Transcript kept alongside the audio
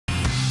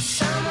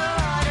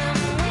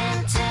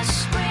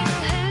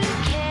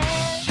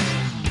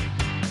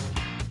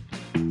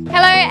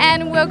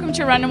welcome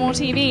to Rundle Mall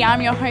TV.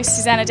 I'm your host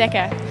Susanna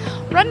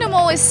Rundle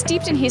Mall is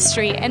steeped in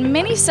history and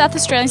many South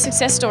Australian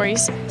success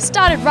stories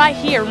started right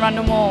here in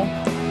Rundle Mall.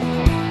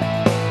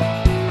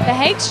 The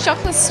Haig's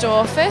chocolate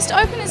store first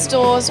opened its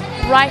doors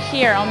right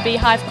here on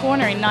Beehive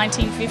Corner in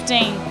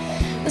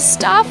 1915. The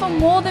staff are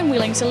more than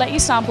willing to let you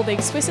sample the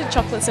exquisite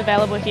chocolates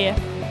available here.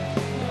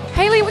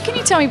 Hayley, what can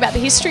you tell me about the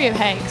history of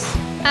Haig's?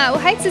 Well,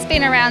 Haig's has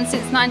been around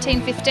since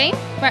 1915.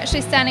 We're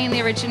actually standing in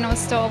the original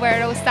store where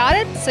it all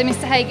started. So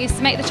Mr. Haigh used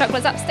to make the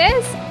chocolates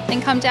upstairs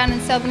and come down and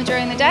sell them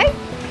during the day.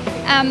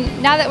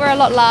 Now that we're a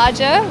lot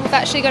larger, we've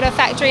actually got a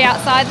factory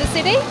outside the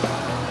city.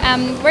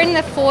 We're in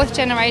the 4th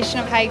generation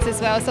of Haig's as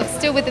well, so it's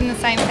still within the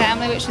same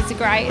family, which is a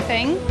great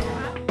thing.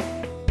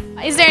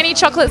 Is there any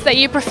chocolates that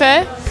you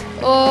prefer?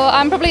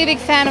 I'm probably a big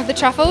fan of the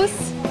truffles.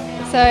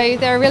 So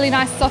they're a really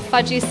nice soft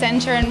fudgy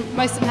centre and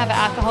most of them have an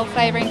alcohol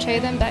flavouring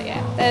to them, but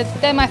yeah,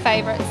 they're my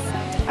favourites.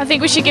 I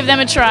think we should give them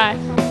a try.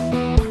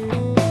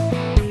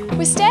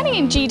 We're standing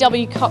in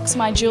G.W Cox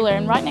My jeweller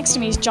and right next to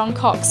me is John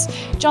Cox.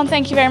 John,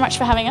 thank you very much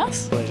for having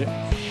us. Pleasure.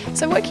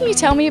 So what can you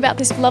tell me about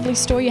this lovely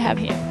store you have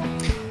here?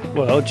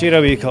 Well,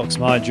 G.W Cox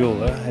My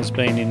jeweller has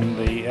been in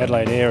the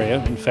Adelaide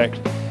area, in fact,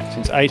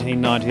 since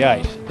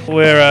 1898.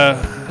 We're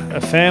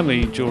a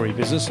family jewellery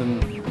business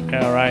and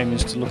our aim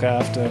is to look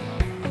after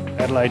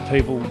Adelaide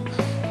people,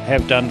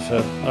 have done for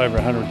over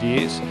 100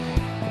 years.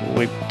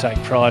 We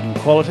take pride in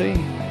quality,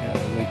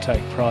 we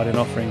take pride in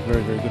offering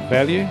very, very good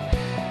value,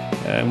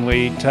 and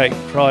we take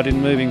pride in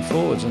moving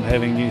forwards and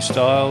having new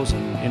styles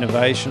and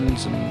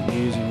innovations and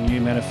using new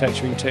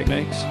manufacturing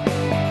techniques.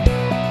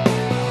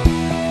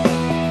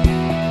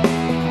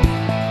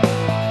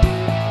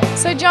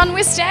 So John,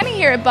 we're standing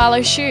here at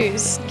Barlow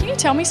Shoes. Can you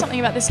tell me something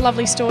about this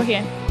lovely store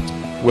here?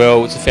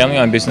 Well, it's a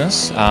family-owned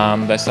business.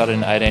 They started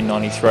in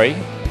 1893.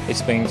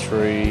 It's been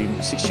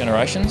through 6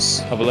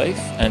 generations, I believe,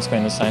 and it's been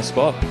in the same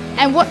spot.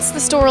 And what's the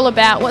store all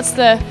about? What's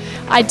the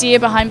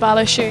idea behind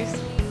Barlow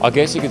Shoes? I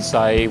guess you could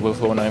say we're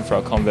well known for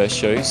our Converse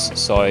shoes,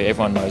 so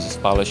everyone knows it's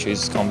Barlow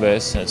Shoes, it's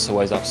Converse, and it's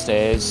always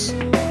upstairs.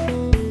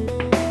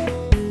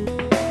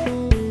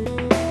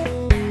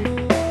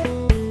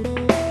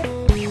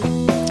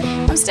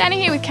 I'm standing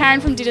here with Karen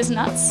from Ditters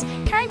Nuts.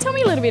 Karen, tell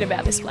me a little bit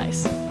about this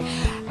place.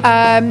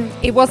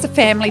 It was a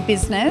family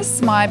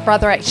business. My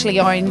brother actually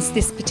owns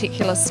this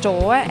particular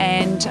store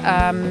and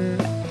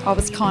I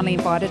was kindly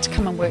invited to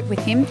come and work with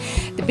him.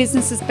 The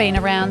business has been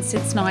around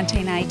since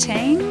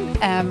 1918.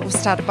 It was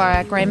started by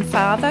our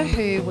grandfather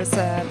who was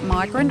a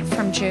migrant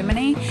from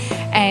Germany,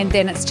 and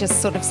then it's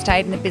just sort of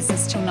stayed in the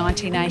business till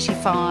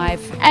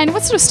 1985. And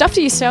what sort of stuff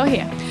do you sell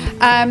here?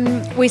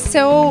 We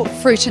sell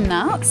fruit and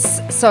nuts,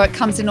 so it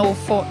comes in all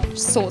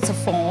sorts of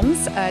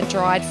forms,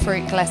 dried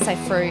fruit, glacé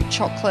fruit,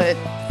 chocolate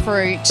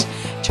fruit,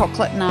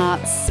 chocolate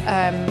nuts,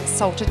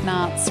 salted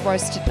nuts,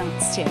 roasted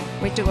nuts. Yeah,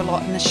 we do a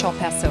lot in the shop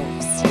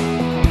ourselves.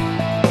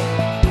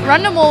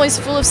 Rundle Mall is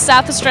full of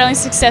South Australian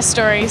success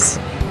stories.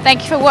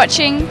 Thank you for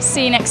watching.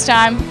 See you next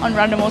time on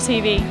Rundle Mall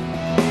TV.